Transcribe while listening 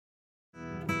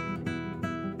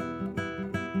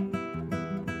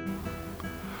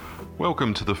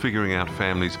Welcome to the Figuring Out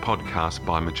Families podcast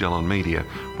by Magellan Media,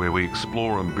 where we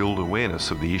explore and build awareness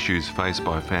of the issues faced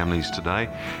by families today,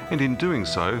 and in doing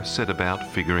so, set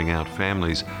about figuring out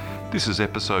families. This is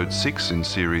episode 6 in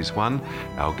series 1.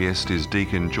 Our guest is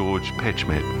Deacon George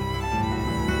Pechmet.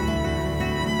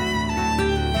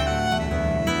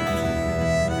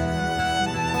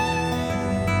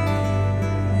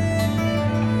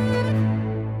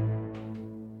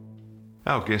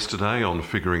 Our guest today on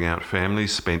Figuring Out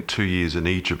Families spent 2 years in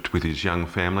Egypt with his young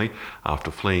family after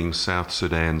fleeing South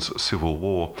Sudan's civil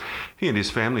war. He and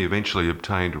his family eventually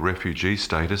obtained refugee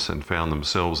status and found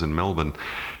themselves in Melbourne.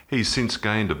 He's since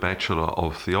gained a Bachelor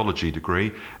of Theology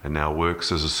degree and now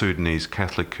works as a Sudanese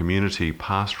Catholic community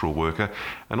pastoral worker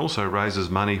and also raises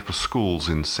money for schools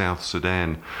in South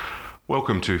Sudan.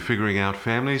 Welcome to Figuring Out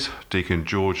Families, Deacon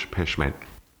George Pechmet.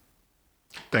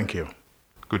 Thank you.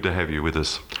 Good to have you with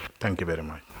us. Thank you very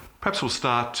much. Perhaps we'll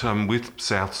start with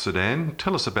South Sudan.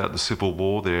 Tell us about the civil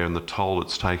war there and the toll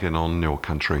it's taken on your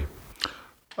country.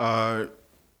 The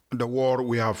war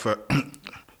we have,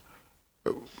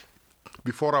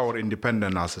 before our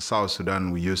independence as a South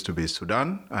Sudan, we used to be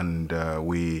Sudan, and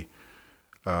we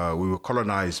were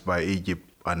colonized by Egypt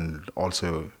and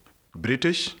also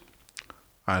British,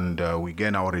 and we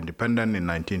gained our independence in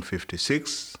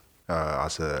 1956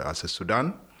 as a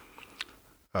Sudan.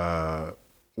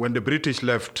 When the British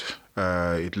left,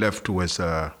 it left with,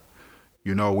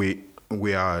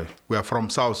 we are from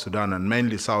South Sudan, and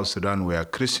mainly South Sudan we are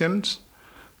Christians.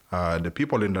 The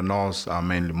people in the north are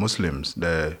mainly Muslims.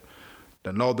 The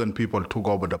northern people took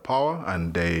over the power,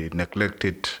 and they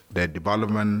neglected their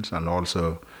development, and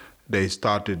also they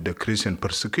started the Christian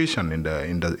persecution in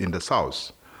the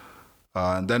south.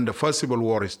 Then the first civil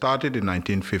war started in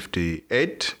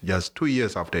 1958, just 2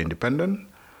 years after independence.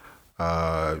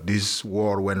 This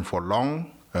war went for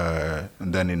long, and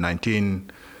then in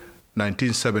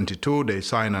 1972 they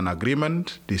signed an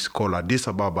agreement. This is called Addis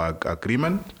Ababa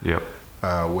Agreement,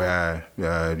 where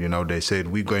they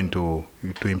said we're going to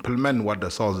implement what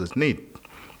the soldiers need.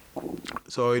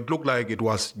 So it looked like it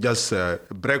was just a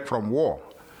break from war.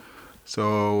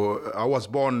 So I was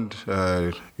born,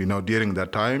 during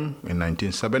that time in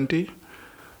 1970.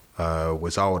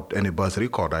 Without any birth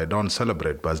record. I don't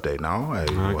celebrate birthday now. I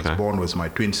was born with my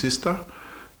twin sister.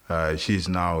 She's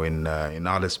now in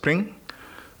Alice Spring.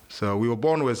 So we were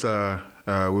born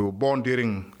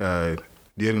during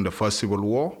the first civil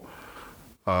war,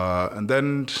 and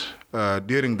then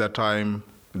during that time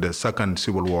the second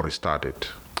civil war started.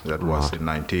 That was in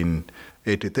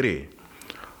 1983.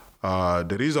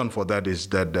 The reason for that is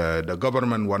that the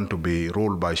government want to be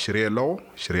ruled by Sharia law,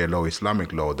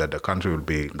 Islamic law, that the country will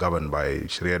be governed by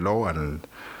Sharia law, and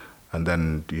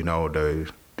then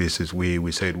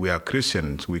we said we are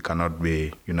Christians, we cannot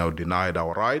be denied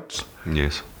our rights.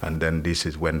 Yes. And then this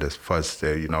is when the first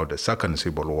the second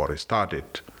civil war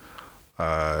started.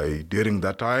 During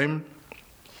that time,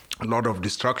 a lot of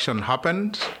destruction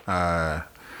happened, and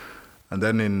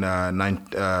then in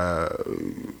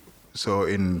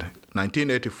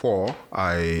 1984,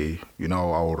 our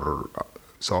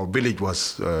village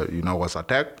was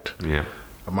attacked. Yeah.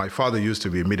 My father used to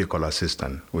be a medical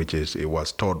assistant, he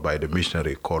was taught by the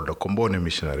missionary called the Comboni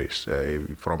missionaries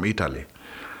from Italy,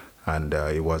 and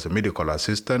he was a medical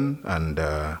assistant. And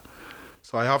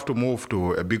so I have to move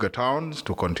to a bigger town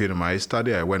to continue my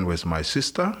study. I went with my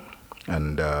sister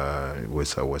and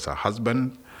with her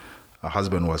husband. Her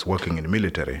husband was working in the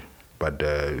military, but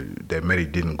their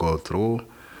marriage didn't go through.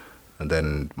 And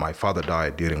then my father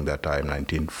died during that time,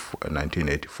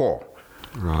 1984.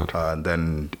 Right. And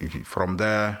then from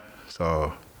there,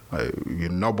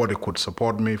 nobody could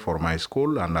support me for my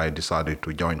school, and I decided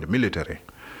to join the military.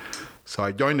 So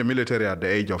I joined the military at the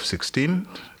age of 16,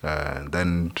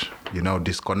 then,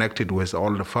 disconnected with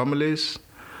all the families.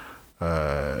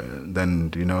 Then,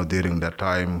 during that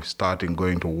time, starting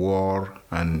going to war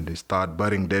and start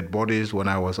burying dead bodies when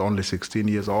I was only 16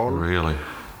 years old. Really?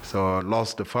 So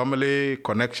lost the family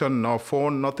connection, no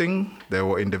phone, nothing. They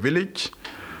were in the village.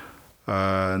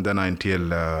 And then until,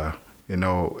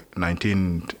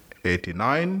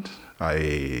 1989,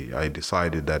 I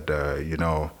decided that,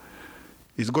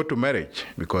 it's good to marriage,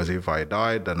 because if I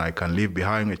die, then I can leave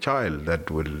behind a child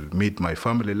that will meet my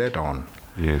family later on.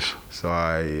 Yes. So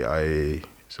I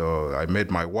met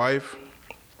my wife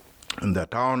in the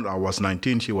town. I was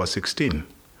 19, she was 16.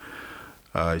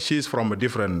 She's from a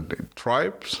different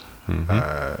tribes.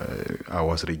 Mm-hmm. I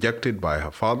was rejected by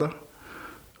her father,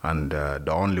 and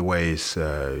the only way is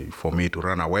for me to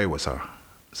run away with her.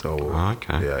 So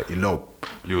elope.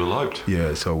 You eloped?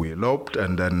 Yeah, so we eloped,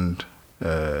 and then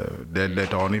then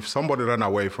later on, if somebody ran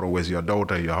away with your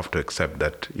daughter, you have to accept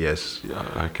that, yes.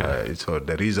 Yeah, okay. So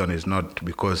the reason is not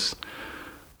because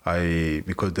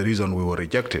the reason we were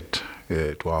rejected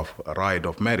to have a right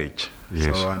of marriage.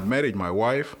 Yes. So I married my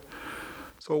wife.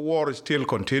 So war still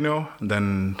continue.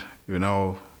 Then,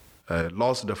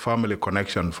 lost the family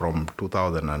connection from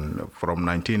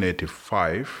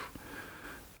 1985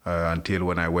 until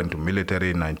when I went to military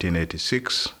in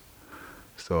 1986.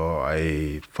 So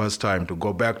first time to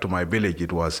go back to my village,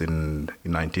 it was in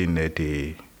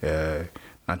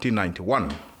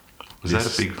 1991. Is that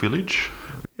a big village?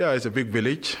 Yeah, it's a big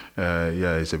village.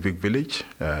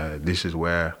 This is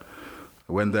where,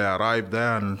 when they arrived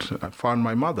there, and I found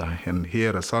my mother, and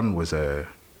here a son with a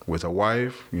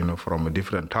wife, from a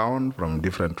different town, from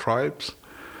different tribes,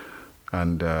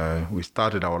 and we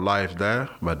started our life there.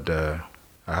 But I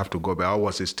have to go back. I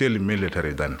was still in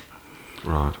military then.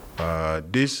 Right.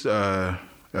 This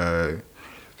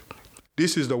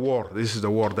is the war. This is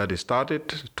the war that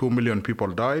started. 2 million people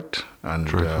died, and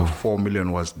 4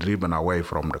 million was driven away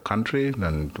from the country,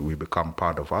 and we become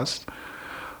part of us.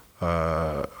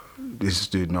 A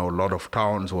lot of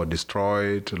towns were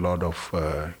destroyed. A lot of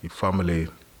family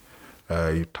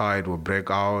tide will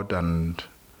break out, and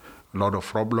a lot of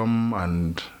problem,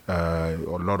 and a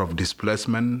lot of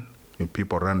displacement.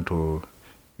 People ran to,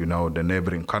 the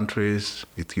neighboring countries: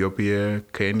 Ethiopia,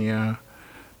 Kenya,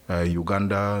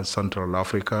 Uganda, Central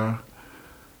Africa,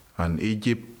 and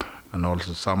Egypt, and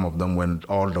also some of them went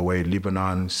all the way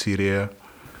Lebanon, Syria.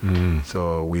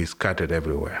 So we scattered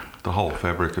everywhere. The whole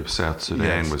fabric of South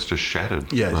Sudan was just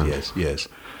shattered. Yes.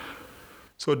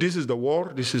 So this is the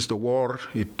war.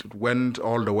 It went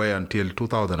all the way until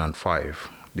 2005.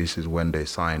 This is when they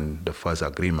signed the first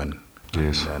agreement.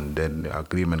 Yes. And then the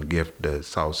agreement gave the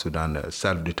South Sudan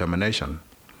self-determination,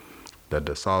 that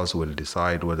the South will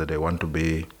decide whether they want to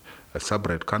be a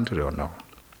separate country or not.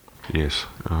 Yes,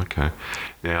 okay.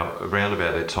 Now, around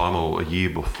about that time, or a year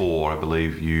before, I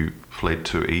believe you fled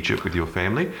to Egypt with your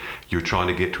family. You were trying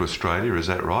to get to Australia, is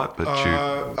that right? But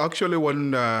actually,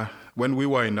 when we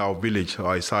were in our village,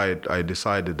 I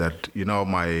decided that,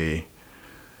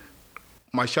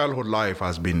 my childhood life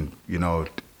has been,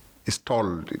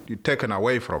 taken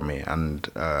away from me. And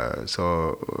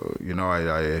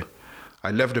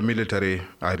I left the military.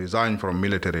 I resigned from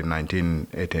military in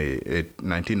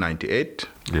 1998.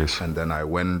 Yes. And then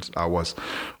when I was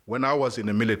in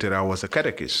the military, I was a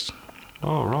catechist.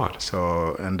 Oh, right.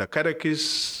 So, and the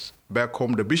catechist back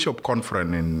home, the Bishop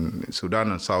Conference in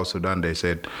Sudan and South Sudan, they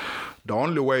said the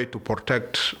only way to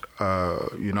protect,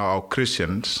 our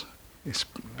Christians,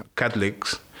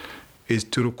 Catholics, is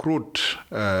to recruit,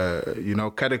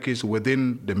 catechists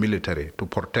within the military to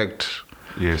protect,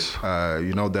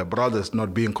 their brothers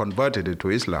not being converted into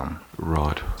Islam.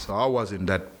 Right. So I was in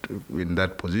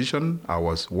that position. I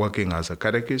was working as a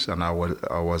catechist, and I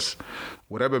was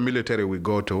wherever military we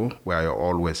go to, where I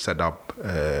always set up,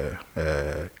 a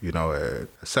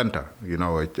center,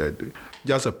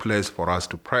 just a place for us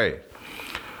to pray.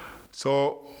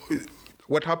 So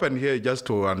what happened here, just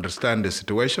to understand the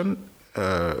situation,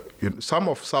 some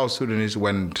of South Sudanese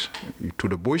went to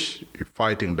the bush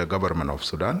fighting the government of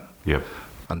Sudan. Yep.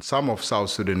 And some of South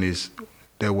Sudanese,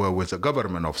 they were with the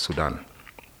government of Sudan.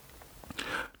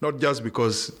 Not just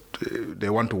because they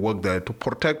want to work there, to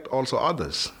protect also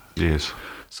others. Yes.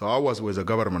 So I was with the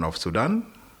government of Sudan,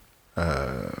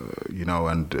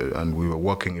 and we were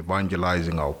working,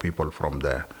 evangelizing our people from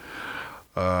there.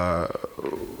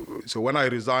 So when I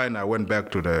resigned, I went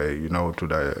back to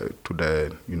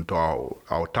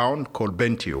our town called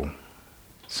Bentiu.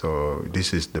 So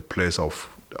this is the place of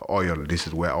oil. This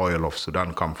is where oil of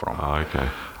Sudan come from. Oh, okay.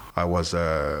 I was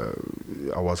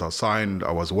assigned.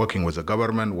 I was working with the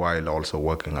government while also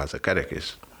working as a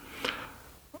catechist.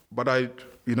 But I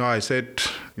said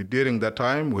during that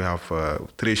time we have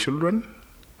 3 children,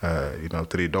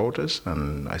 3 daughters,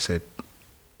 and I said,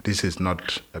 this is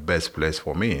not the best place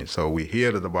for me. So we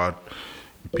heard about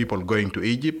people going to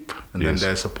Egypt, and then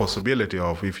there's a possibility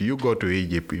of, if you go to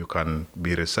Egypt, you can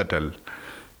be resettled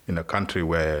in a country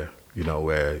where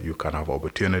you can have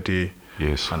opportunity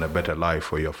and a better life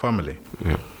for your family.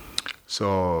 Yeah.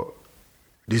 So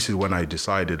this is when I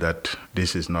decided that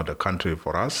this is not a country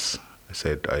for us. I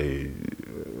said, I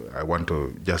want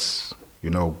to just,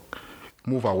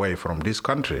 move away from this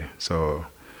country. So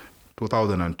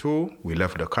 2002, we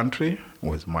left the country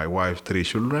with my wife, 3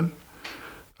 children.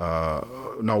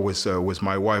 With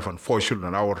my wife and 4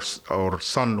 children. Our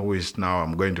son, who is now,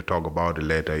 I'm going to talk about it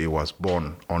later, he was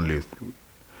born only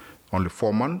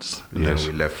 4 months. And then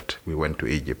we left. We went to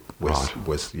Egypt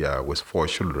with 4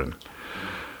 children.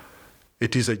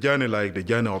 It is a journey like the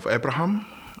journey of Abraham,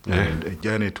 and a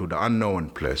journey to the unknown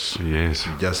place. Yes.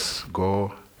 You just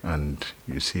go and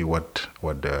you see what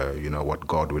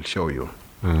God will show you.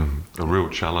 A real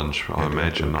challenge, I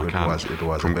imagine. It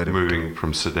was from moving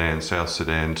from Sudan, South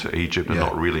Sudan to Egypt, and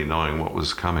not really knowing what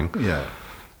was coming. Yeah.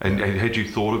 And had you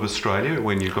thought of Australia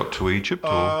when you got to Egypt?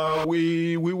 Or?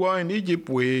 We were in Egypt.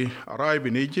 We arrived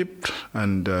in Egypt,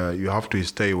 and you have to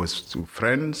stay with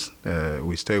friends.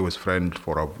 We stay with friends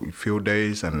for a few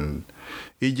days. And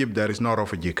Egypt, there is no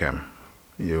refugee camp.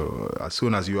 As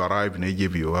soon as you arrive in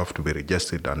Egypt, you have to be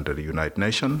registered under the United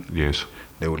Nations. Yes.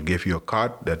 They will give you a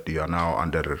card that you are now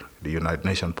under the United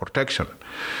Nations protection.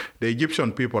 The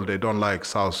Egyptian people, they don't like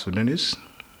South Sudanese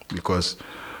because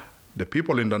the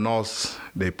people in the north,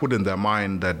 they put in their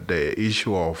mind that the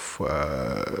issue of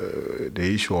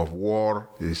war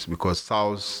is because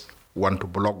South want to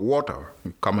block water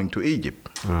coming to Egypt.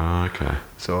 Oh, okay.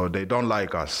 So they don't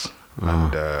like us,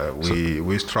 and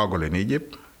we struggle in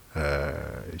Egypt.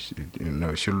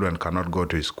 Children cannot go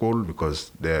to school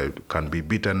because they can be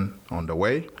beaten on the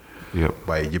way. Yep.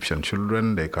 By Egyptian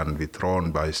children. They can be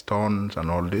thrown by stones and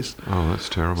all this. Oh, that's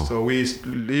terrible. So we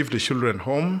leave the children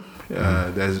home.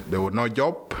 There was no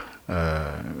job.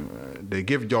 They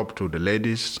give job to the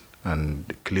ladies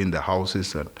and clean the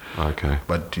houses. Okay.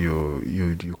 But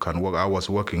you can work. I was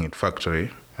working in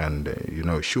factory and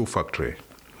shoe factory.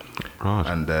 Right.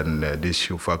 And then this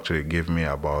shoe factory gave me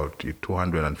about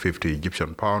 250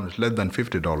 Egyptian pounds, less than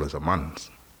 $50 a month,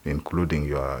 including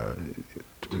your.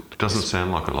 It doesn't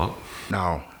sound like a lot.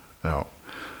 No.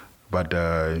 But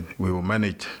we will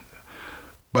manage.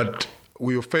 But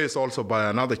we were faced also by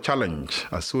another challenge.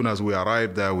 As soon as we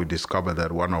arrived there, we discovered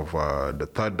that one of the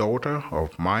third daughter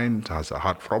of mine has a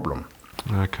heart problem.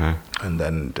 Okay. And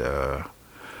then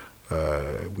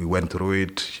we went through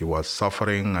it. She was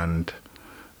suffering, and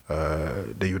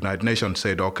the United Nations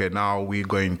said, okay, now we're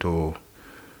going to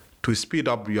speed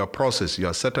up your process,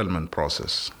 your settlement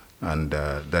process, and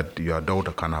that your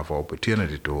daughter can have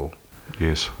opportunity to.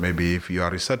 Yes. Maybe if you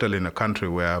are resettled in a country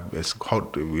where it's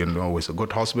with a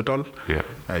good hospital,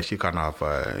 she can have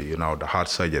the heart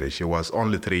surgery. She was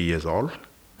only 3 years old.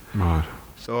 Right.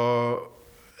 So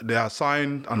they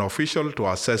assigned an official to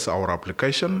assess our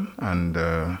application, and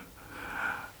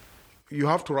you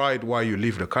have to write why you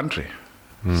leave the country.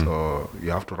 So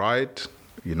you have to write,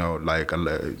 like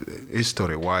a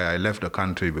history why I left the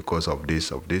country because of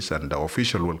this, and the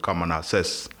official will come and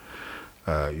assess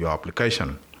your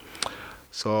application.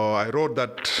 So I wrote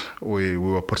that we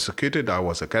were persecuted. I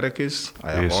was a catechist.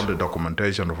 I have all the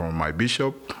documentation from my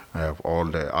bishop. I have all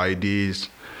the IDs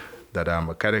that I'm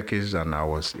a catechist, and I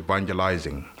was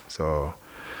evangelizing. So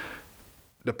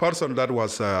the person that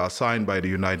was assigned by the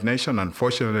United Nations,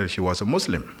 unfortunately, she was a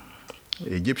Muslim.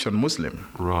 Egyptian Muslim.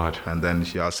 Right. And then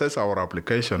she assessed our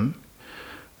application,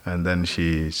 and then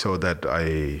she saw that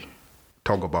I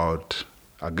talk about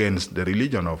against the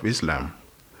religion of Islam,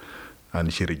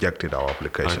 and she rejected our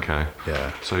application. Okay.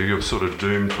 Yeah. So you're sort of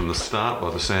doomed from the start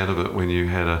by the sound of it when you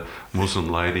had a Muslim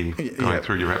lady going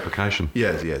through your application.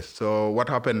 Yes. So what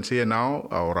happens here now,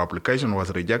 our application was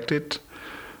rejected.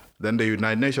 Then the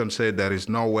United Nations said there is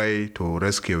no way to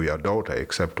rescue your daughter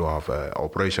except to have an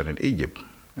operation in Egypt.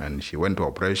 And she went to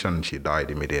operation. She died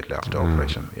immediately after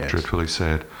operation. Yes. Dreadfully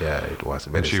sad. Yeah, it was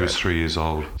very sad. And she was 3 years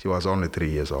old. She was only 3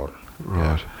 years old.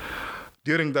 Right. Yeah.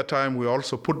 During that time, we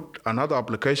also put another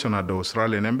application at the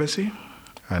Australian Embassy,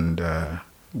 and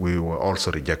we were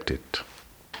also rejected.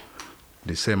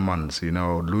 The same months,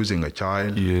 losing a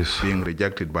child, being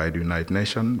rejected by the United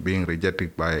Nations, being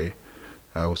rejected by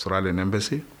Australian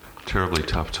Embassy. Terribly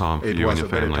tough time for you and your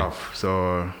family. It was very tough.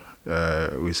 So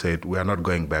we said, we are not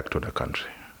going back to the country.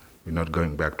 We're not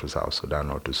going back to South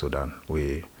Sudan or to Sudan.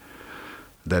 We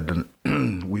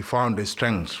found the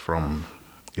strength from,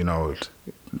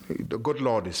 the good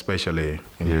Lord especially,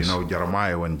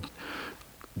 Jeremiah, when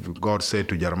God said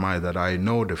to Jeremiah that I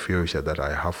know the future that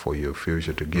I have for you,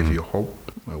 future to give you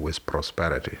hope with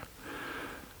prosperity.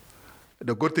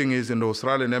 The good thing is in the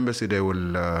Australian Embassy, I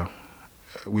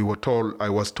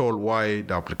was told why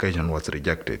the application was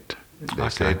rejected. They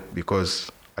said,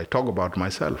 because I talk about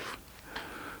myself,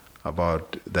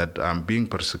 about that I'm being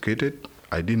persecuted.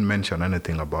 I didn't mention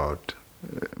anything about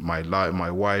my life.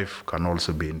 My wife can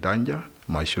also be in danger.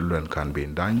 My children can be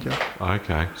in danger.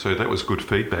 Okay, so that was good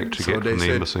feedback to get from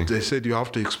the embassy. They said you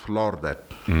have to explore that.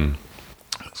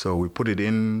 So we put it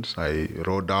in. I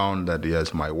wrote down that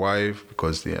yes, my wife,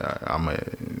 because I'm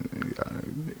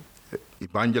an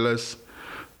evangelist,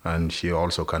 and she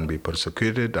also can be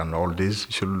persecuted, and all these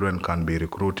children can be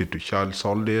recruited to child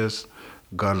soldiers,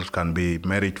 girls can be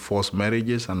married, forced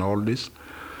marriages, and all this.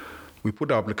 we put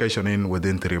the application in.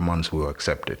 Within 3 months, we were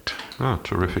accepted. Oh,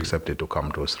 terrific. Accepted to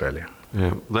come to Australia.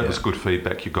 Yeah, that was good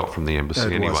feedback you got from the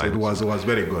embassy anyway. It was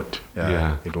very good.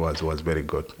 Yeah. It was very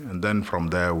good. And then from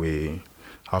there, we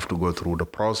have to go through the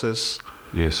process.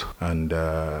 Yes. And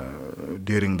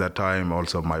during that time,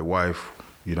 also my wife,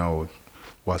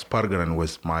 was pregnant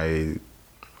with my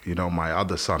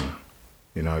other son.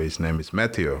 His name is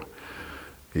Matthew.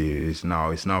 He's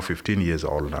now 15 years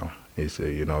old now. He's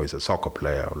a soccer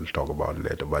player. I'll talk about it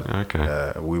later. But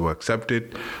we were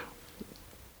accepted.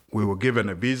 We were given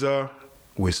a visa.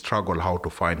 We struggled how to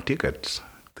find tickets.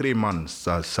 3 months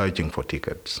searching for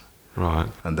tickets. Right.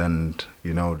 And then,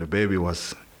 the baby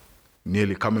was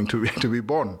nearly coming to be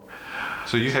born.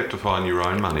 So you had to find your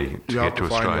own money to get to Australia? You have to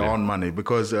find your own money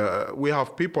because we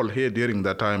have people here during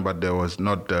that time, but there was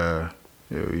not,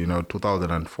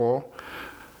 2004.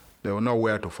 There was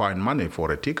nowhere to find money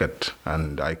for a ticket.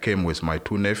 And I came with my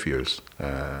 2 nephews,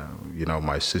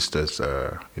 my sister's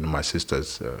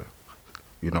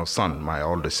son, my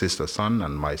older sister's son,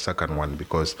 and my second one,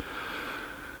 because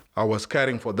I was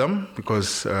caring for them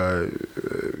because,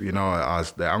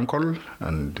 as the uncle,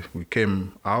 and we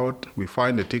came out, we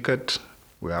find a ticket.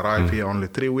 We arrived here only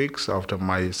 3 weeks after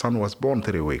my son was born,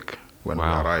 3 weeks when we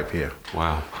arrived here.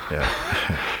 Wow. Yeah.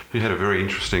 You had a very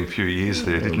interesting few years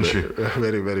there, didn't you?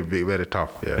 Very, very big, very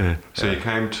tough, yeah. So you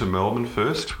came to Melbourne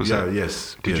first?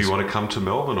 Yes. Did you want to come to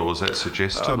Melbourne, or was that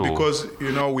suggested? Because,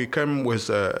 we came with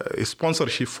a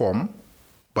sponsorship form,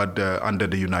 but under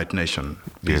the United Nations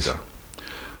visa. Yes.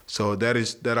 So there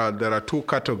are 2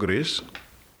 categories.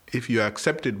 If you are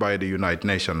accepted by the United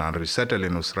Nations and resettle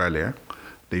in Australia,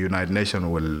 the United Nations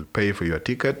will pay for your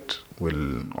ticket,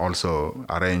 will also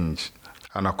arrange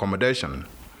an accommodation.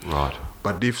 Right.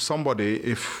 But if somebody,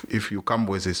 if you come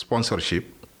with a sponsorship,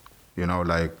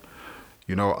 our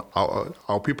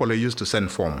people used to send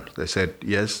forms. They said,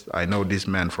 yes, I know this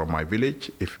man from my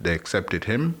village. If they accepted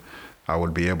him, I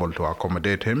will be able to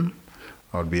accommodate him.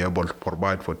 I'll be able to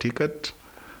provide for ticket.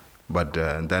 But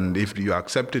then if you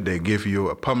accept it, they give you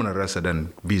a permanent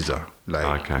resident visa,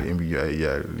 like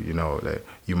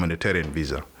humanitarian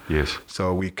visa. Yes.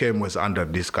 So we came with under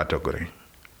this category,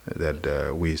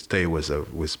 that we stay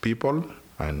with people.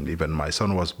 And even my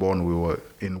son was born, we were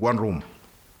in one room,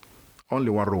 only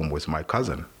one room with my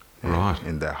cousin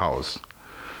in their house.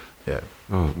 Yeah.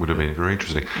 Oh, it would have been very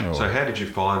interesting. So how did you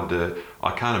find,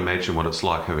 I can't imagine what it's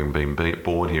like having been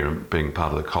born here and being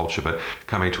part of the culture, but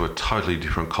coming to a totally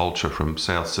different culture from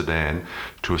South Sudan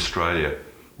to Australia.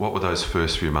 What were those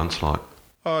first few months like?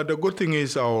 The good thing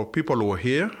is our people were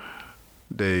here.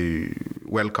 They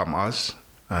welcome us,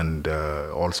 and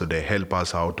also they help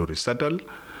us how to resettle.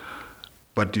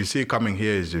 But you see, coming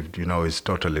here is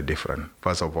totally different.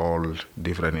 First of all,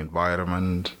 different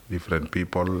environment, different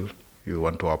people. You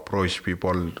want to approach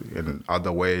people in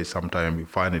other ways. Sometimes you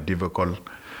find it difficult.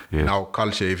 Yes. In our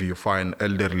culture, if you find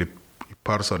elderly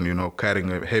person,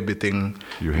 carrying a heavy thing,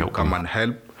 you come and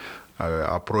help.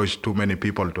 Approach too many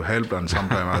people to help, and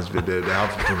sometimes they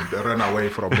have to run away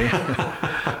from me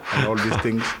and all these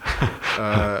things.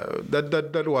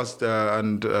 That was,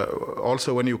 and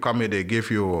also when you come here, they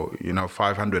give you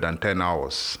 510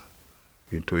 hours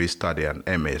to study an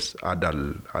MS,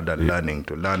 adult learning,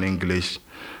 to learn English.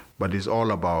 But it's all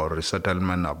about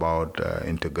resettlement, about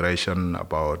integration,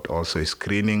 about also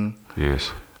screening.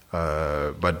 Yes.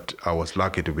 But I was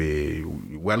lucky to be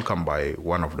welcomed by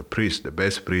one of the priests, the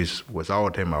best priest.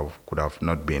 Without him, I could have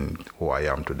not been who I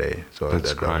am today. So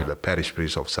the parish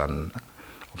priest of St.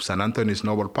 Anthony's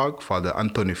Noble Park, Father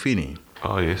Anthony Finney.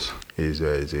 Oh, yes. He's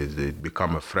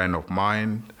become a friend of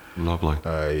mine. Lovely.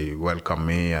 He welcomed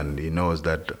me, and he knows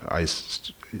that I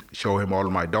show him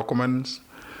all my documents.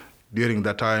 During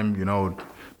that time,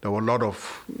 there were a lot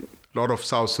of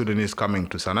South Sudanese coming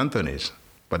to St. Anthony's,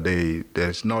 but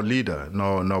there's no leader,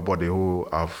 nobody who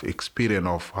have experience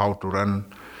of how to run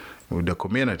with the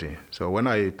community. So when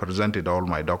I presented all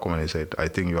my documents, he said, I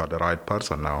think you are the right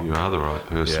person now. You are the right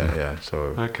person. Yeah.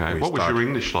 So okay. What was your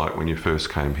English like when you first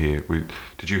came here?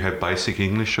 Did you have basic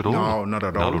English at all? No, not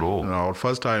at all. Not at all. No,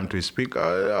 first time to speak,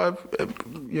 very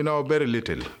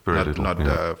little. Very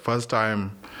little. First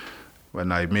time when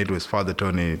I met with Father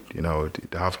Tony, you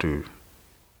have to,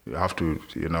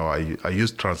 I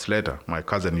used translator. My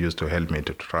cousin used to help me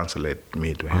to translate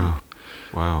me to him. Oh,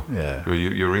 wow. Yeah.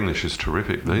 Your English is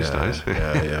terrific these days.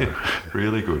 Yeah.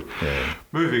 Really good. Yeah.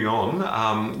 Moving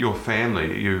on, your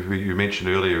family, you mentioned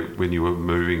earlier when you were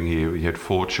moving here, you had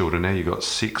 4 children, now you've got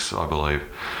 6, I believe.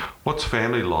 What's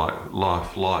family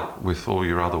life like with all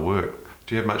your other work?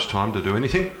 Do you have much time to do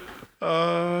anything?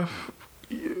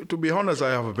 To be honest,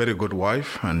 I have a very good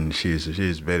wife, and she's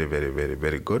very, very, very,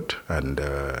 very good. And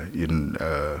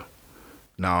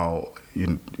now,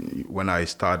 when I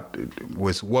start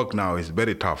with work now, it's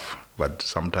very tough. But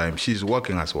sometimes she's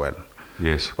working as well.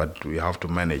 Yes. But we have to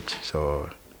manage. So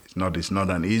it's not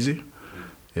an easy.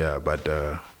 Yeah, but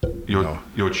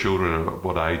your children are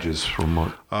what ages from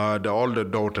what? The older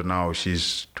daughter now,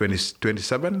 she's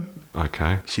 27.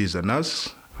 Okay. She's a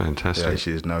nurse. Fantastic.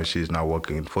 Yeah, she's now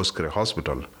working in Foscare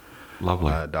Hospital.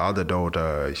 Lovely. The other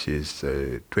daughter, she's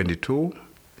 22.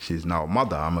 She's now a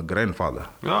mother. I'm a grandfather.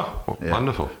 Oh, well, yeah.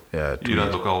 Wonderful. Yeah. You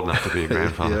don't look old enough to be a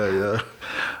grandfather. Yeah.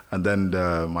 And then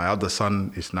my other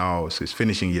son is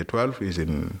finishing year 12. He's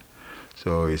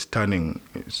turning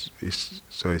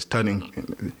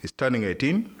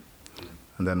 18.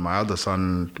 And then my other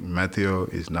son, Matthew,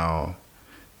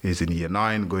 is in year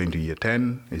 9, going to year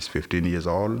 10. He's 15 years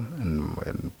old.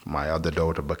 And my other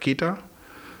daughter, Bakita,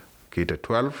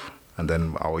 12. And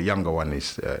then our younger one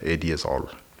is 8 years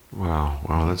old. Wow,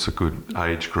 that's a good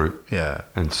age group. Yeah.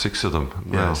 And 6 of them.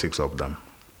 Wow. Yeah, 6 of them.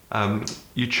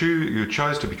 You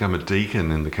chose to become a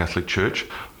deacon in the Catholic Church.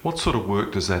 What sort of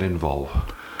work does that involve?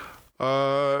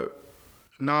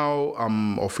 Now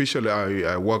officially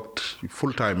I worked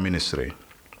full-time ministry.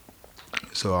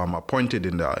 So I'm appointed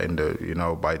by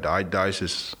the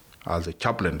Archdiocese as a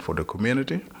chaplain for the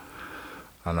community,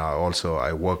 and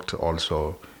I worked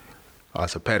also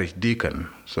as a parish deacon.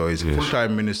 So it's a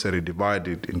full-time ministry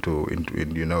divided into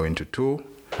 2.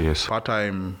 Yes.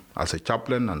 Part-time as a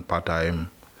chaplain and part-time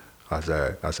as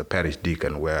a parish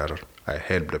deacon, where I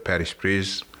helped the parish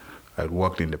priest. I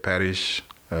worked in the parish,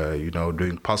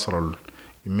 doing pastoral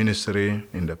ministry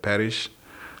in the parish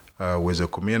with the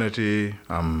community.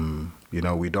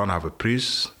 We don't have a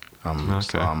priest, okay.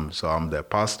 so I'm the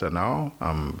pastor now.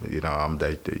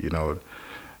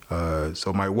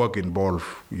 So my work involves,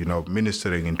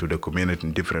 ministering into the community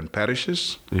in different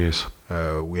parishes. Yes.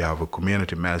 We have a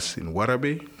community mass in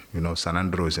Werribee. St.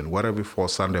 Andrews in Werribee, 4th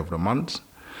Sunday of the month.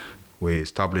 We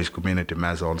established community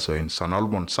mass also in St.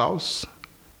 Albans South,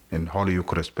 in Holy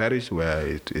Eucharist Parish, where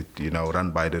it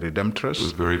run by the Redemptorists.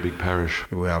 It's a very big parish.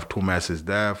 We have 2 masses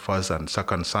there, 1st and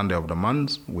 2nd Sunday of the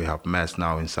month. We have mass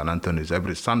now in St. Anthony's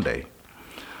every Sunday.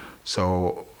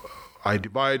 So I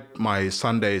divide my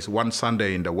Sundays, 1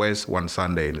 Sunday in the west, 1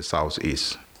 Sunday in the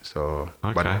southeast. So,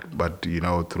 okay. but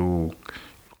through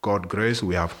God's grace,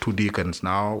 we have 2 deacons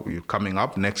now coming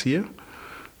up next year.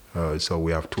 So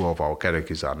we have 2 of our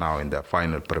catechists are now in their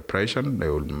final preparation.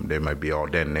 They might be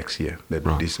ordained next year.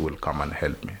 This will come and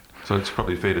help me. So it's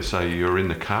probably fair to say you're in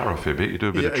the car a fair bit. You do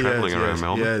a bit of travelling around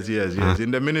Melbourne. Yes.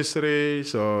 In the ministry,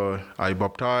 so I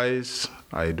baptize,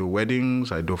 I do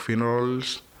weddings, I do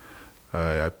funerals,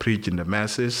 I preach in the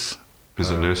masses.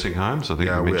 There's nursing homes, I think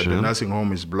you mentioned. The nursing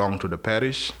home belongs to the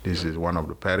parish. This is one of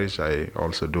the parish. I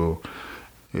also do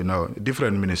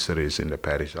different ministries in the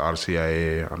parish,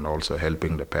 RCIA, and also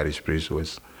helping the parish priest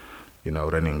with,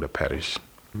 running the parish.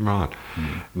 Right.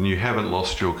 And you haven't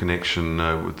lost your connection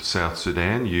with South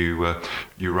Sudan. You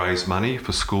raise money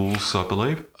for schools, I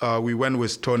believe? We went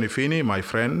with Tony Feeney, my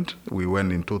friend. We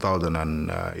went in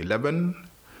 2011.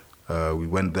 We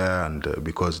went there, and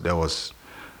because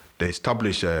they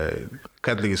established a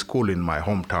Catholic school in my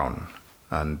hometown.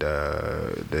 And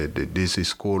this is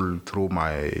school through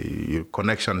my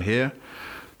connection here.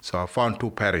 So I found 2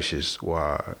 parishes who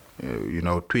are,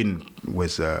 twin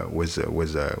with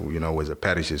a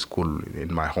parish school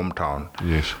in my hometown.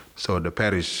 Yes. So the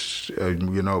parish,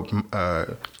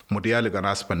 Mutialik and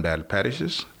Aspendale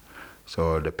parishes.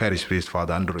 So the parish priest,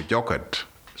 Father Andrew Jocket.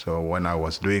 So when I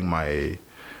was doing my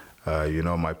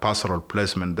my pastoral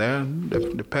placement there,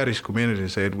 the parish community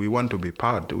said, we want to be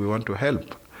part, we want to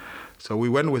help. So we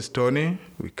went with Tony,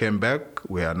 we came back,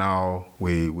 we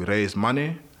raised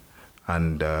money,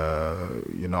 and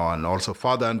and also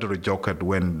Father Andrew Jocket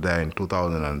went there in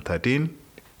 2013.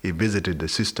 He visited the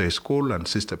sister school and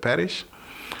sister parish.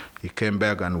 He came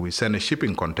back and we sent a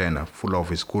shipping container full of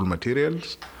his school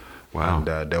materials. Wow. And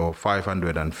there were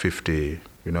 550,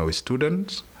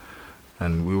 students.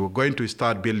 And we were going to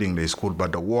start building the school,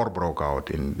 but the war broke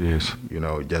out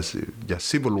just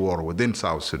civil war within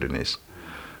South Sudanese.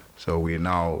 So we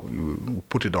now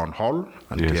put it on hold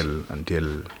until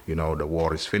the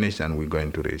war is finished, and we're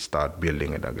going to restart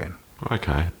building it again.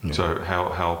 Okay. Yeah. So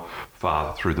how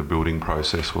far through the building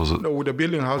process was it? No, with the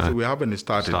building house we haven't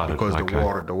started because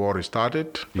the war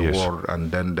started. War,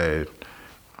 and then a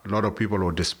lot of people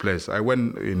were displaced. I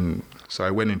went in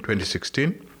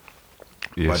 2016.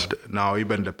 Yes. But now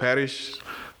even the parish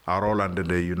are all under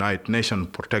the United Nations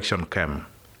protection camp.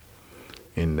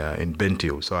 in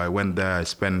Bentiu. So I went there. I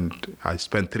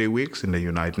spent 3 weeks in the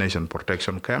United Nations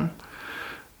Protection Camp.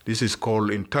 This is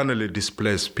called internally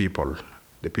displaced people,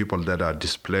 the people that are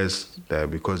displaced there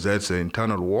because there's an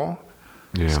internal war.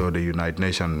 Yeah. So the United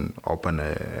Nations opened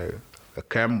a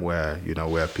camp where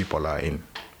people are in.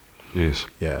 Yes.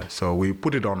 Yeah. So we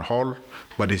put it on hold,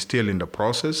 but it's still in the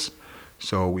process.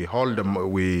 So we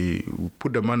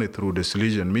put the money through the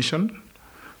Salesian Mission.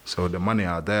 So the money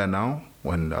are there now.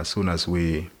 As soon as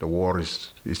the war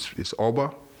is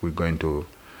over, we're going to,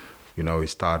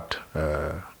 start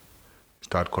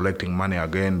collecting money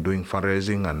again, doing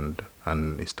fundraising,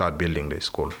 and start building the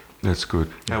school. That's good.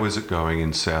 How is it going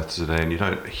in South Sudan? You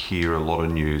don't hear a lot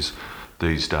of news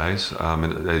these days.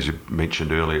 And as you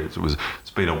mentioned earlier,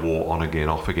 it's been a war on again,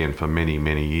 off again for many,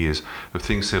 many years. Have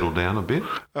things settled down a bit?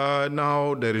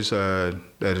 Now there is a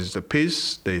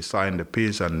peace. They signed the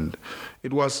peace, and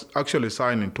it was actually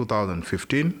signed in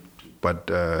 2015, but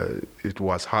it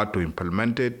was hard to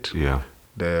implement it. Yeah.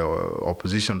 The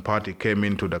opposition party came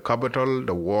into the capital.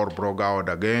 The war broke out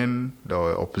again. The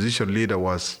opposition leader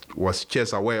was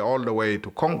chased away all the way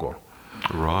to Congo.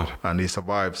 Right. And he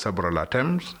survived several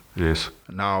attempts. Yes.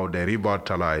 Now they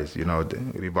revitalized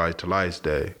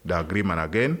the agreement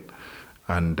again,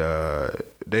 and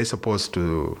they're supposed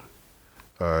to,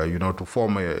 to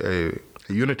form a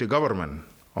unity government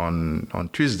on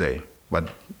Tuesday, but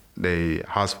they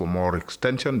asked for more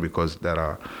extension because there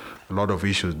are a lot of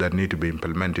issues that need to be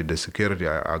implemented, the security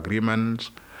agreements,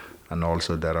 and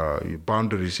also there are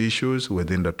boundaries issues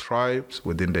within the tribes,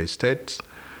 within the states.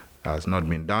 Has not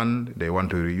been done. They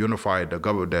want to reunify the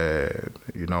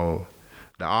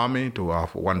army to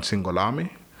have one single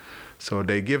army. So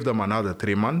they give them another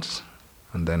 3 months,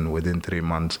 and then within 3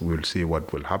 months we'll see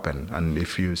what will happen. And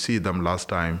if you see them last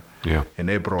time in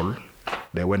April,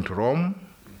 they went to Rome,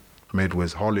 met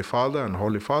with Holy Father, and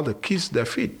Holy Father kissed their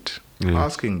feet,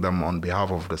 asking them on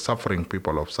behalf of the suffering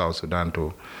people of South Sudan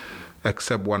to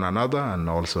accept one another and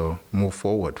also move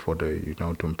forward for to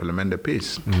implement the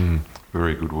peace.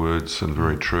 Very good words and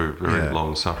very true. Very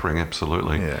long suffering,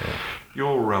 absolutely. Yeah.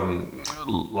 Your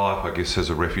life, I guess, as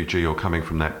a refugee or coming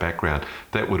from that background,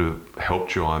 that would have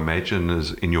helped you, I imagine,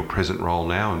 as in your present role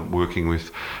now and working with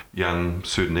young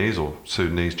Sudanese or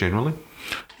Sudanese generally?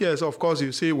 Yes, of course.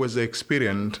 You see, with the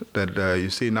experience that you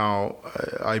see now,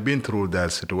 I've been through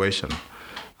that situation.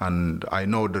 And I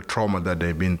know the trauma that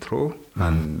they've been through.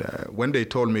 And when they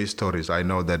told me stories, I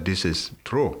know that this is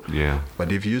true. Yeah.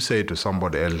 But if you say to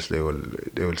somebody else, they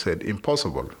will say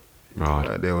impossible.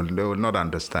 Right. They will not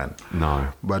understand.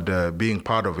 No. But being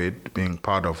part of it, being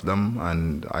part of them,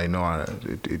 and I know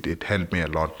it helped me a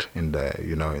lot in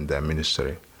their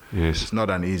ministry. Yes. It's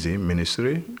not an easy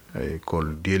ministry.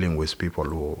 Called dealing with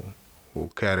people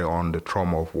who carry on the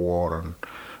trauma of war and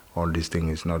all these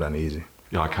things is not an easy.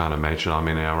 Yeah, I can't imagine. I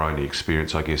mean, our only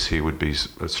experience, I guess, here would be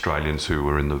Australians who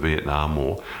were in the Vietnam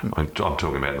War. I'm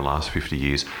talking about in the last 50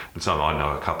 years. And so I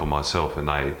know a couple myself, and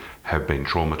they have been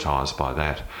traumatised by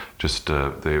that, just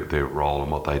their role and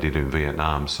what they did in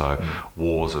Vietnam. So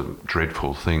wars are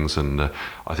dreadful things, and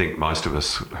I think most of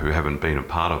us who haven't been a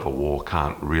part of a war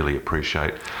can't really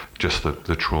appreciate just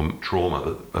the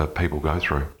trauma that people go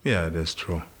through. Yeah, that's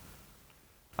true.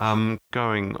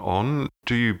 Going on,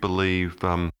 do you believe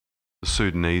the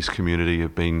Sudanese community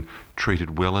have been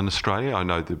treated well in Australia? I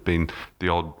know there've been the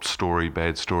odd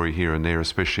bad story here and there,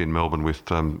 especially in Melbourne with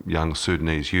young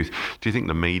Sudanese youth. Do you think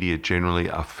the media generally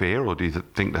are fair, or do you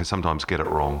think they sometimes get it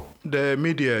wrong? The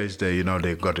media is they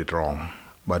got it wrong.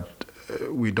 But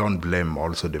we don't blame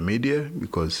also the media,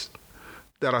 because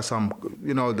there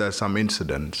are there's some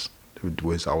incidents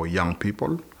with our young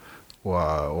people who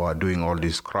are doing all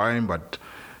this crime. But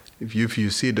if you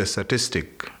see the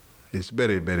statistic, it's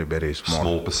very, very, very small.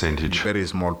 Small percentage. Very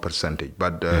small percentage.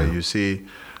 But you see,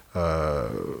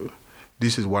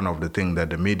 this is one of the things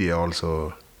that the media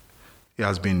also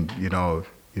has been,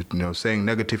 saying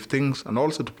negative things, and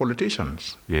also to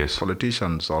politicians. Yes.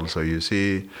 Politicians also, you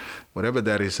see, whenever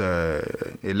there is a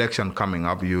election coming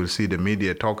up, you will see the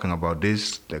media talking about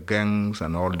this, the gangs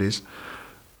and all this.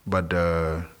 But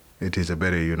it is a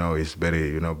very,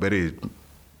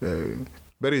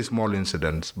 very small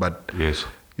incidents. But yes.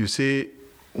 You see,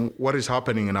 what is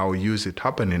happening in our youth, it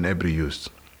happens in every youth.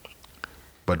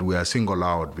 But we are singled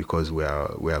out because we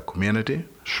are a community.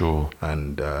 Sure.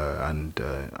 And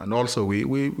also we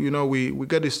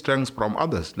get the strength from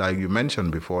others, like you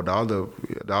mentioned before, the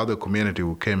other community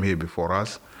who came here before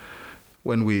us.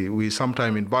 When we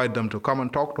sometimes invite them to come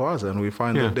and talk to us, and we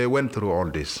find that they went through all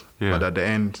this. Yeah. But at the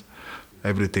end,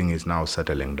 everything is now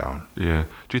settling down. Yeah.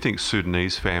 Do you think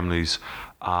Sudanese families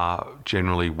are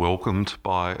generally welcomed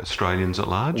by Australians at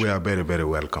large? We are very, very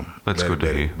welcome. That's very, good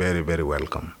to hear. Very, very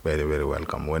welcome. Very, very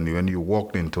welcome. When you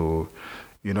walked into,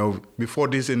 before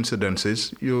these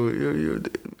incidences, you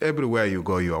everywhere you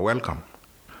go, you are welcome.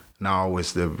 Now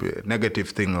with the negative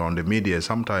thing on the media,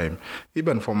 sometimes,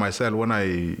 even for myself, when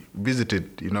I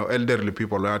visited, elderly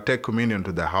people, I take communion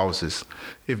to their houses.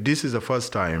 If this is the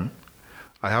first time,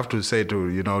 I have to say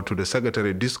to the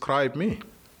secretary, describe me.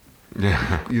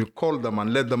 Yeah. You call them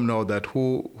and let them know that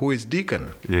who is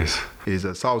Deacon. Yes. He's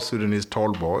a South Sudanese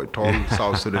tall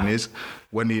South Sudanese.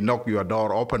 When he knock your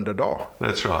door, open the door.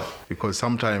 That's right. Because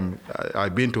sometimes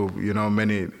I've been to,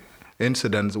 many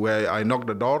incidents where I knock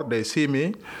the door, they see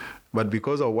me, but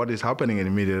because of what is happening in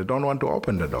the media, they don't want to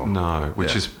open the door. No,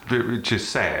 which is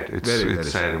sad. It's very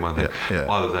sad in one thing.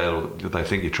 Yeah. Either they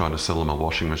think you're trying to sell them a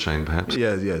washing machine, perhaps.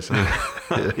 Yes. Yes.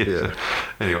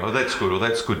 Anyway, well, that's good. Well,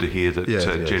 that's good to hear that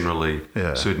generally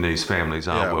Sudanese families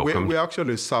are welcome. We're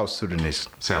actually South Sudanese.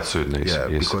 South Sudanese, yes.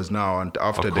 Because now,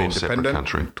 after the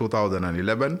independence, in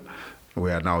 2011,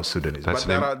 we are now Sudanese. But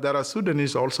there are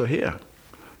Sudanese also here,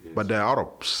 but they're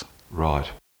Arabs. Right.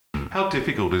 How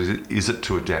difficult is it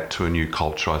to adapt to a new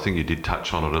culture? I think you did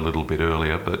touch on it a little bit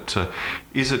earlier, but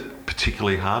is it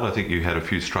particularly hard? I think you had a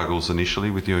few struggles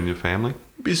initially with you and your family.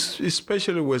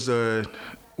 Especially with the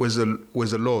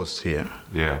laws here.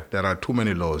 Yeah. There are too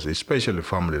many laws, especially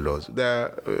family laws.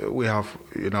 We have,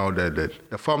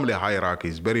 the family hierarchy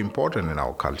is very important in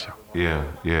our culture. Yeah.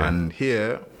 And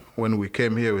here, when we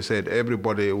came here, we said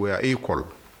everybody, we are equal.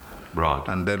 Right.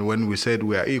 And then when we said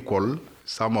we are equal,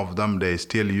 some of them, they're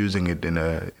still using it in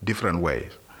a different way.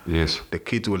 Yes. The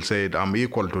kids will say, I'm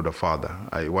equal to the father.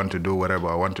 I want to do whatever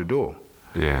I want to do.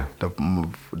 Yeah.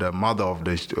 The mother of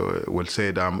the will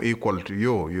say, I'm equal to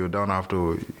you. You don't have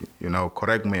to,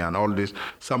 correct me and all this.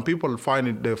 Some people found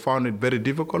it very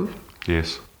difficult.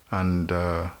 Yes. And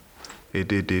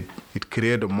it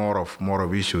created more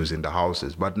of issues in the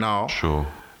houses. But now, sure,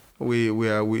 we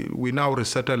now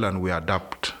resettle and we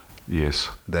adapt. Yes.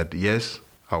 That yes,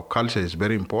 our culture is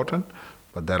very important,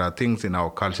 but there are things in our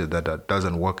culture that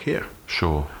doesn't work here.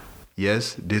 Sure.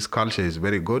 Yes, this culture is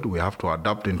very good. We have to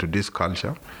adapt into this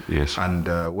culture. Yes. And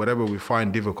whatever we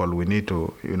find difficult, we need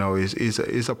to,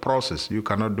 it's a process. You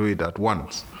cannot do it at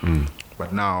once. Mm.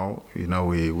 But now,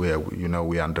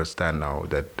 we understand now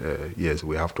that, yes,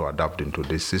 we have to adapt into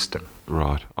this system.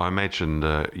 Right. I imagine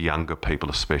younger people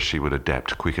especially would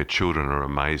adapt quicker. Children are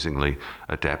amazingly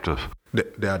adaptive.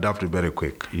 They adapt very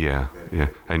quick. Yeah.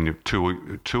 And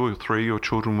two or three of your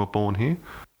children were born here?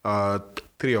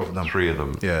 3 of them. 3 of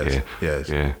them. Yes.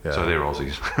 Yeah. So they're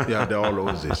Aussies. Yeah, they're all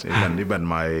Aussies. Even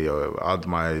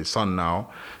my son now,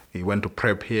 he went to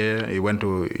prep here. He went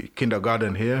to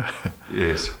kindergarten here.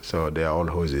 Yes. So they are all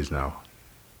Aussies now.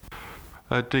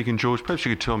 Deacon George, perhaps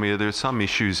you could tell me, are there some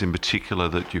issues in particular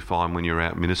that you find when you're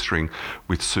out ministering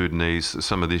with Sudanese,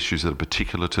 some of the issues that are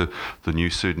particular to the new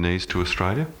Sudanese to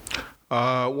Australia?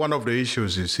 One of the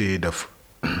issues, you see, the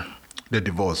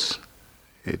divorce.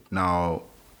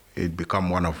 It become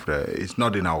one of it's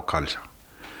not in our culture.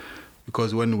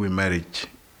 Because when we marry,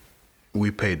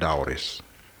 we pay dowries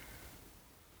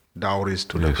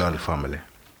to the girl family.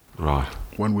 Right.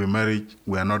 When we marry,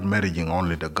 we are not marrying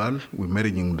only the girl, we're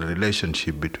marrying the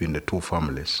relationship between the two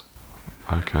families.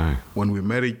 Okay. When we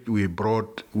married,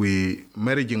 we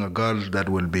marrying a girl that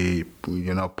will be,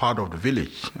 part of the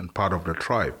village and part of the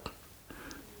tribe.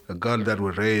 A girl that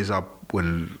will raise up,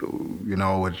 will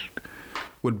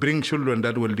bring children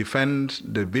that will defend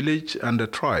the village and the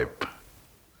tribe.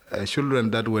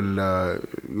 Children that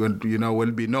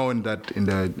will be known that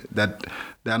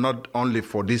they are not only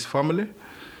for this family.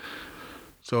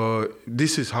 So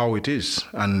this is how it is,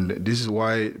 and this is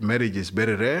why marriage is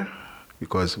very rare,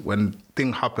 because when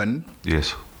things happen,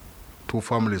 yes, 2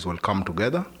 families will come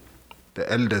together, the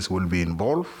elders will be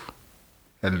involved,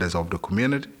 elders of the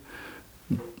community,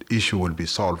 issue will be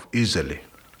solved easily.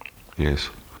 Yes.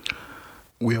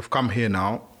 We have come here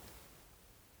now,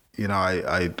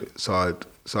 so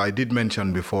I did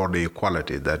mention before the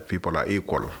equality, that people are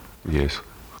equal. Yes.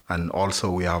 And also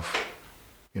we have,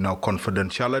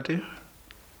 confidentiality.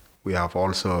 We have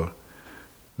also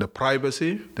the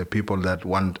privacy, the people that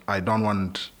I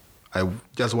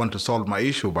just want to solve my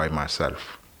issue by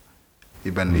myself.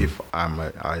 Even if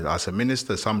as a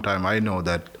minister, sometimes I know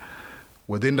that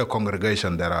within the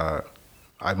congregation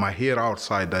I might hear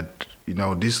outside that,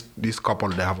 this couple,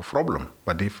 they have a problem.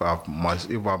 But if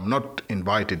I'm not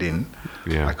invited in,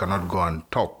 I cannot go and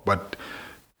talk. But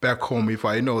back home, if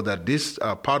I know that this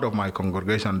part of my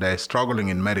congregation, they're struggling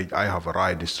in marriage, I have a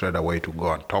right straight away to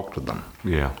go and talk to them.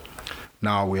 Yeah.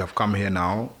 Now we have come here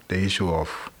now, the issue of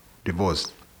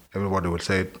divorce. everybody will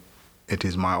say, it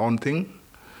is my own thing.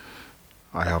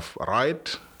 I have a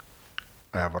right.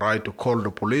 I have a right to call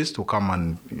the police to come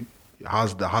and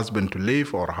ask the husband to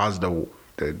leave, or ask the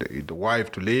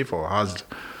wife to leave, or as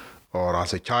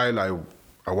a child,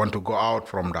 I want to go out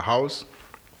from the house.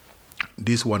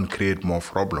 This one create more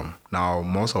problem. Now,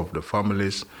 most of the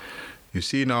families, you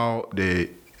see now,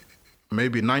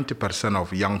 maybe 90%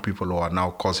 of young people who are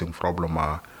now causing problem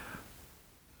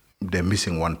they're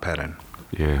missing one parent.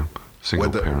 Yeah, single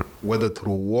parent. Whether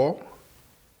through war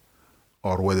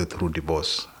or whether through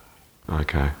divorce.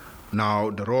 Okay. Now,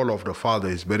 the role of the father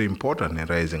is very important in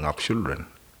raising up children.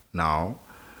 Now,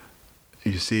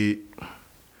 you see,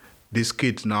 these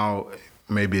kids now,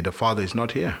 maybe the father is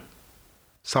not here.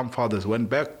 Some fathers went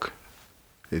back.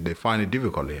 They find it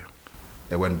difficult here.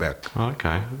 They went back.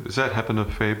 Okay. Does that happen a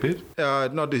fair bit?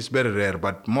 Not, it's very rare,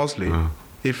 but mostly,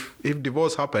 if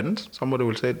divorce happens, somebody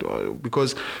will say,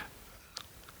 because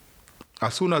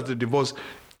as soon as the divorce,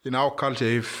 in our culture,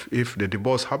 if the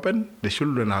divorce happens, the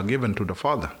children are given to the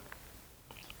father.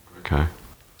 Okay.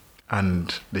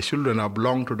 And the children are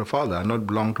belong to the father and not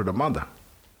belong to the mother.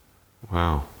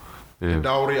 Wow. Yeah. The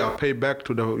dowry are paid back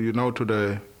to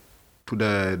the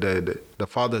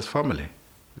father's family.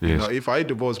 Yes. You know, if I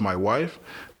divorce my wife,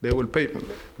 they will pay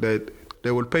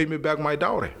me back my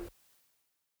dowry.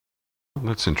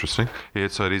 That's interesting. Yeah,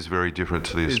 so it is very different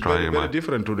to the Australian way. way. Very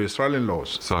different to the Australian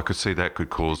laws. So I could see that could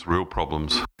cause real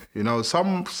problems. You know,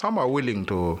 some are willing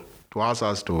to ask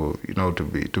us to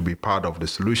be part of the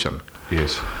solution.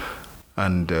 Yes.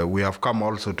 And we have come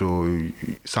also to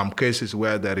some cases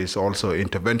where there is also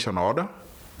intervention order,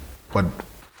 but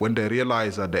when they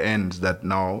realize at the end that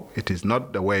now it is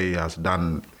not the way it has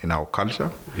done in our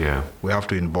culture, we have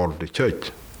to involve the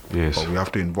church. Yes. Or we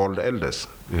have to involve the elders.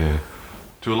 Yeah.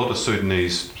 Do a lot of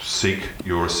Sudanese seek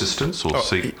your assistance or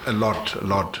seek? A lot.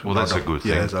 Well, that's a good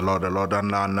thing. Yes, a lot.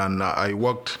 And I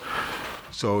worked,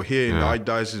 so here in the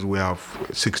Archdiocese we have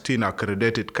 16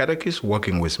 accredited catechists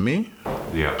working with me.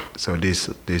 Yeah. So this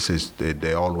is,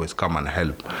 they always come and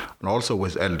help. And also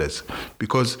with elders.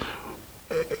 Because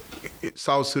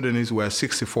South Sudanese were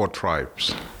 64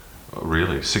 tribes. Oh,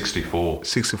 really? 64?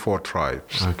 64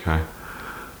 tribes. Okay.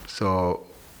 So,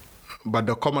 but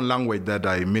the common language that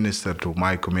I minister to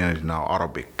my community now,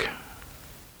 Arabic.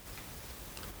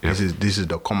 Yep. This is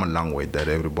the common language that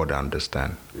everybody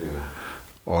understands. Yeah.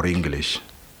 Or English.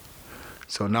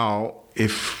 So now,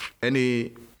 if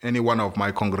any one of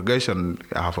my congregation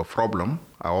have a problem,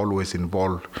 I always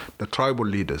involve the tribal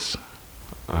leaders.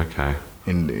 Okay.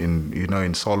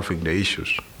 In solving the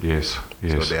issues. Yes.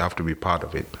 So they have to be part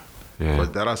of it. Yeah.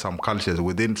 But there are some cultures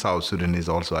within South Sudanese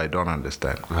also I don't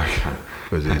understand. Okay.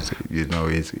 Because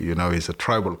it's a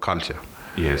tribal culture.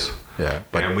 Yes. Yeah.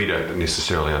 And we don't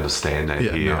necessarily understand that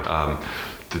here. No.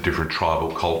 The different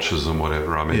tribal cultures and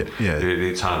whatever. I mean,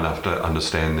 it's hard enough to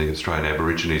understand the Australian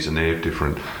Aborigines and their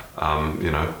different,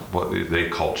 their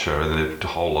culture, and there's a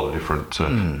whole lot of different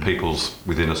peoples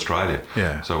within Australia.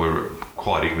 Yeah. So we're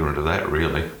quite ignorant of that,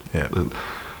 really. Yeah.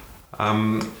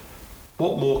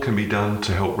 What more can be done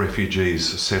to help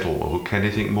refugees settle, or can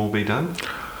anything more be done?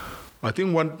 I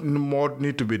think what more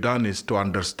need to be done is to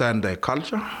understand their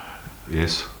culture.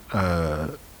 Yes.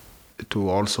 To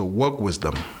also work with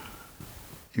them.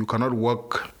 You cannot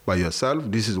work by yourself.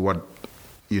 This is what,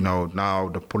 now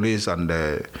the police and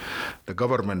the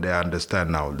government, they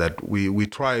understand now that we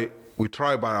try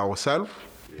by ourselves.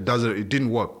 It didn't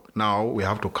work. Now we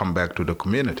have to come back to the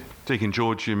community. Deacon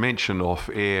George, you mentioned off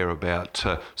air about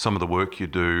some of the work you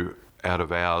do out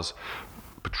of hours,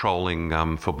 patrolling,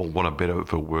 for want of a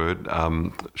better word,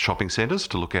 shopping centres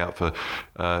to look out for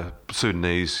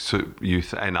Sudanese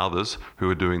youth and others who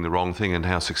are doing the wrong thing, and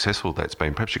how successful that's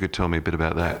been. Perhaps you could tell me a bit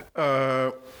about that.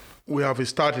 We have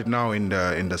started now in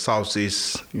the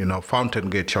southeast, Fountain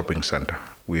Gate Shopping Centre.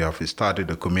 We have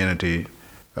started a community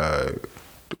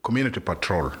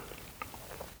patrol,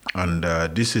 and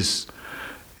this is.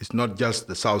 It's not just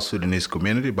the South Sudanese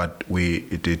community, but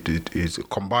it is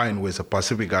combined with the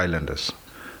Pacific Islanders,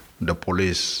 the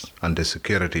police and the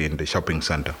security in the shopping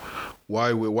center.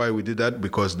 Why we did that?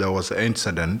 Because there was an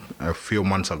incident a few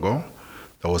months ago.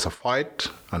 There was a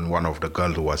fight, and one of the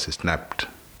girls was snapped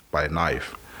by a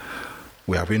knife.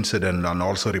 We have incident and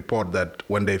also report that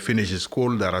when they finish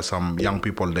school, there are some young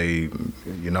people, they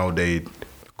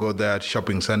go there at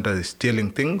shopping center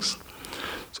stealing things.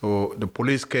 So the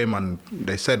police came and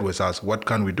they said with us, what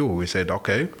can we do? We said,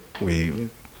 okay, we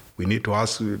need to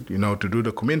ask, to do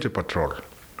the community patrol.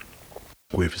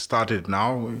 We've started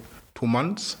now 2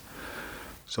 months.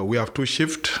 So we have 2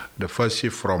 shifts. The first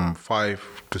shift from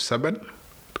 5 to 7,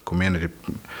 the community.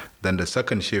 Then the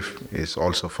second shift is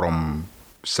also from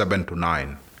 7 to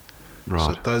 9. Right.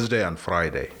 So Thursday and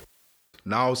Friday.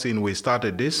 Now, since we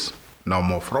started this, no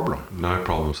more problem. No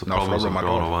problems. The No problems problem have at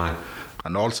gone all. away.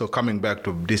 And also coming back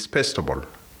to this festival.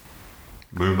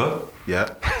 Moomba? Yeah.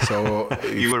 So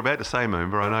You were about to say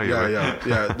Moomba, I know you were.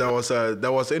 yeah.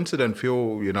 There was incident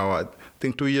few, I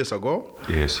think 2 years ago.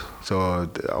 Yes. So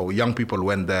our young people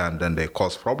went there and then they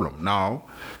caused problem. Now,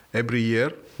 every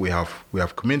year we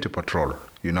have community patrol,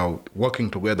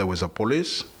 working together with the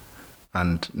police,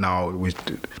 and now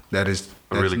there's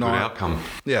really good outcome.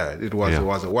 Yeah, it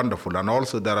was wonderful, and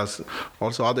also there are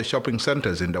also other shopping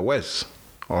centers in the west.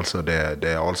 Also,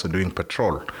 they're also doing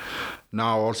patrol.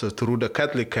 Now, also through the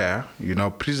Catholic Care,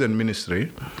 prison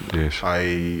ministry. Yes.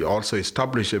 I also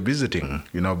established a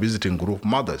visiting group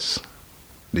mothers.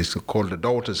 This is called the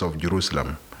Daughters of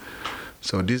Jerusalem.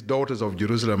 So these Daughters of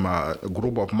Jerusalem are a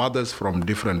group of mothers from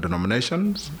different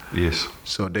denominations. Yes.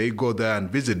 So they go there and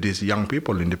visit these young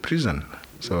people in the prison.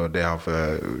 So they have,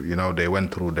 they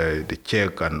went through the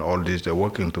check and all this. They're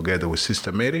working together with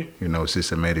Sister Mary.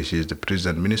 Sister Mary, she's the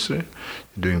prison ministry,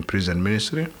 doing prison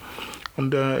ministry.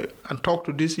 And talk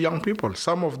to these young people.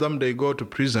 Some of them, they go to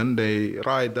prison, they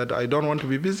write that I don't want to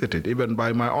be visited, even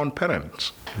by my own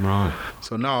parents. Right.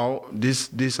 So now,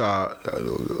 these are,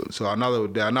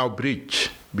 they are now bridge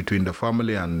between the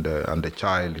family and the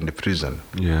child in the prison.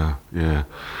 Yeah.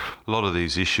 A lot of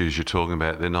these issues you're talking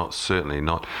about, they're certainly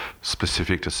not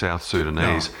specific to South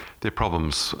Sudanese. No. They're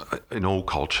problems in all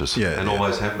cultures and yeah.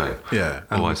 always have been. Yeah,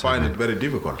 and we find it very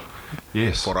difficult.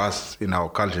 Yes. For us in our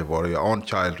culture, for your own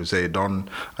child to say, I don't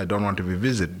want to be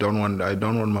visited, I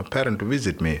don't want my parent to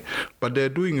visit me. But they're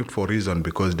doing it for a reason,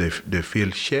 because they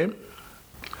feel shame.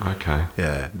 Okay.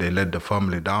 Yeah, they let the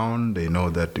family down. They know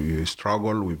that we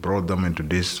struggle. We brought them into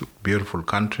this beautiful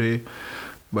country.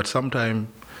 But sometimes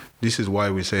this is why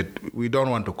we said we don't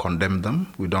want to condemn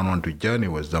them. We don't want to journey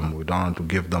with them. We don't want to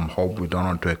give them hope. We don't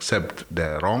want to accept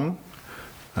their wrong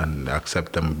and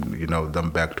accept them, them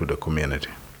back to the community.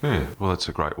 Yeah, well, that's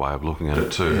a great way of looking at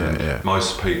it too. Yeah.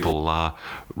 Most people are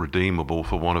redeemable,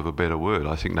 for want of a better word.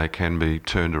 I think they can be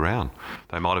turned around.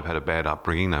 They might have had a bad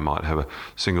upbringing. They might have a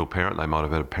single parent. They might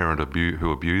have had a parent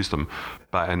who abused them,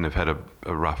 and they've had a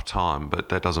rough time. But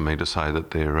that doesn't mean to say that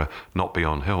they're not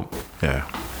beyond help. Yeah.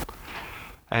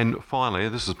 And finally,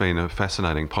 this has been a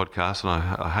fascinating podcast, and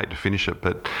I hate to finish it,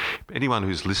 but anyone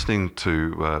who's listening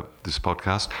to this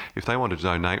podcast, if they want to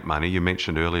donate money, you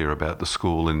mentioned earlier about the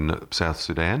school in South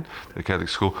Sudan, the Catholic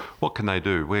school, what can they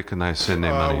do? Where can they send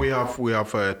their money? We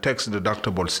have a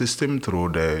tax-deductible system through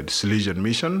the Salesian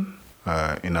Mission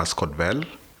in Ascot Vale.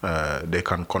 They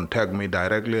can contact me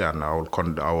directly, and I will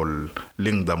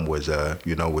link them with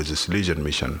with the Salesian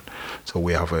Mission. So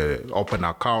we have an open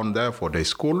account there for the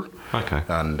school. Okay.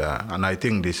 And I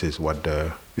think this is what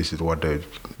the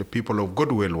people of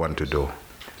goodwill want to do.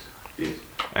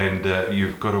 And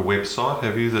you've got a website,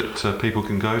 have you, that people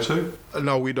can go to?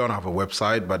 No, we don't have a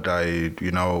website, but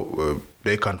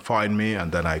they can find me,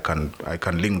 and then I can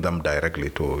link them directly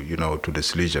to the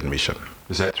Salesian Mission.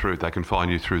 Is that true? They can find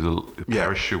you through the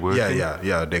parish you work in?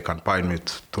 Yeah. They can find me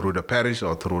through the parish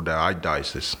or through the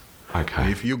archdiocese.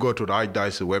 Okay. If you go to the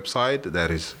archdiocese website, there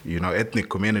is ethnic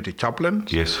community chaplain.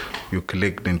 Yes. You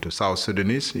click into South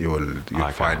Sudanese, you'll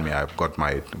find me. I've got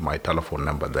my telephone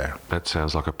number there. That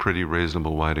sounds like a pretty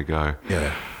reasonable way to go.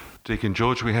 Yeah. Deacon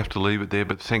George, we have to leave it there,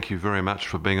 but thank you very much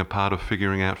for being a part of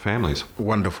Figuring Out Families.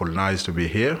 Wonderful, nice to be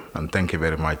here, and thank you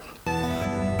very much.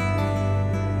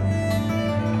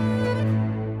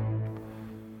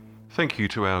 Thank you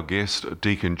to our guest,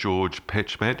 Deacon George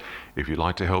Petchmet. If you'd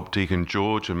like to help Deacon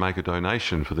George and make a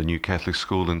donation for the new Catholic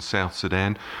school in South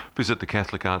Sudan, visit the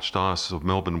Catholic Archdiocese of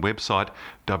Melbourne website,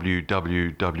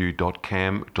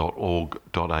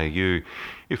 www.cam.org.au.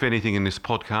 If anything in this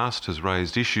podcast has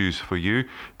raised issues for you,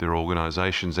 there are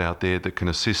organisations out there that can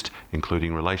assist,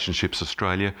 including Relationships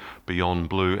Australia, Beyond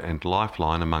Blue and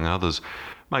Lifeline, among others.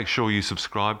 Make sure you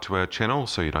subscribe to our channel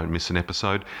so you don't miss an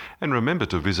episode, and remember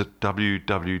to visit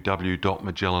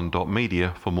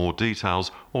www.magellan.media for more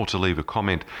details or to leave a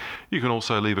comment. You can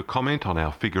also leave a comment on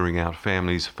our Figuring Out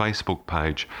Families Facebook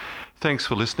page. Thanks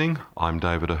for listening. I'm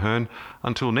David Ahern.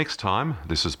 Until next time,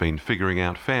 this has been Figuring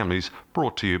Out Families,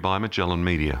 brought to you by Magellan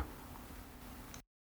Media.